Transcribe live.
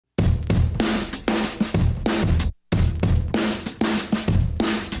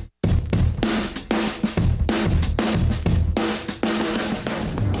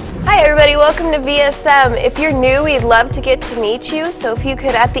everybody, welcome to VSM. If you're new, we'd love to get to meet you, so if you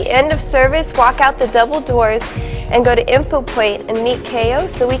could at the end of service walk out the double doors and go to InfoPoint and meet Kayo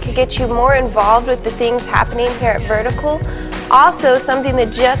so we could get you more involved with the things happening here at Vertical. Also, something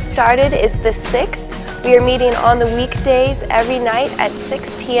that just started is the 6th. We are meeting on the weekdays every night at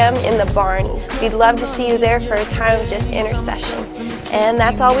 6 p.m. in the barn. We'd love to see you there for a time of just intercession. And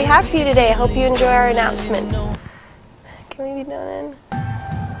that's all we have for you today. I hope you enjoy our announcements. Can we be done?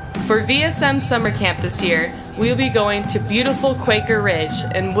 For VSM Summer Camp this year, we'll be going to beautiful Quaker Ridge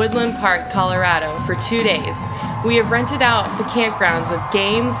in Woodland Park, Colorado for 2 days. We have rented out the campgrounds with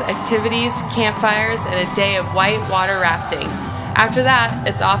games, activities, campfires, and a day of white water rafting. After that,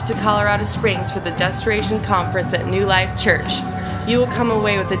 it's off to Colorado Springs for the Desperation Conference at New Life Church. You will come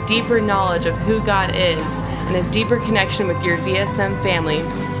away with a deeper knowledge of who God is and a deeper connection with your VSM family.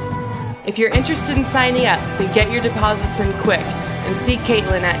 If you're interested in signing up, then get your deposits in quick and see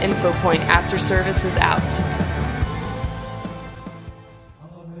Caitlin at InfoPoint after service is out.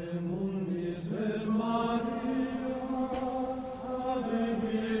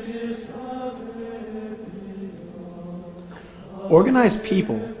 Organized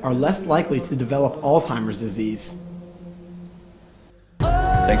people are less likely to develop Alzheimer's disease.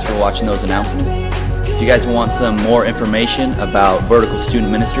 Thanks for watching those announcements. If you guys want some more information about Vertical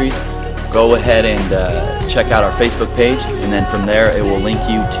Student Ministries, go ahead and check out our Facebook page, and then from there it will link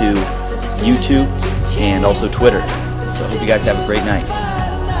you to YouTube and also Twitter. So I hope you guys have a great night.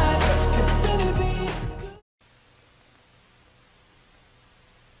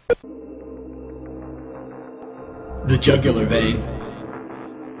 The jugular vein.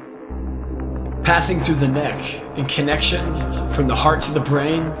 Passing through the neck in connection from the heart to the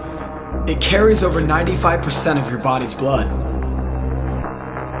brain, it carries over 95% of your body's blood.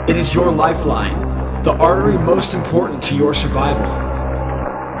 It is your lifeline, the artery most important to your survival.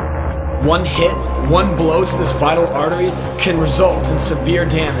 One hit, one blow to this vital artery can result in severe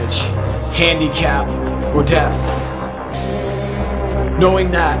damage, handicap, or death.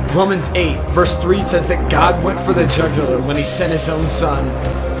 Knowing that, Romans 8 verse 3 says that God went for the jugular when He sent His own Son.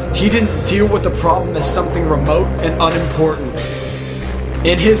 He didn't deal with the problem as something remote and unimportant.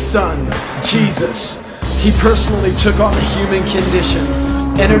 In His Son, Jesus, He personally took on the human condition,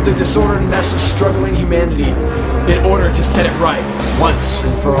 entered the disordered mess of struggling humanity in order to set it right once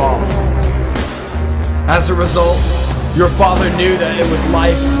and for all. As a result, your Father knew that it was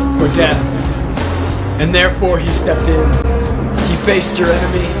life or death, and therefore He stepped in. He faced your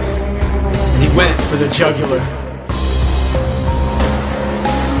enemy, and He went for the jugular.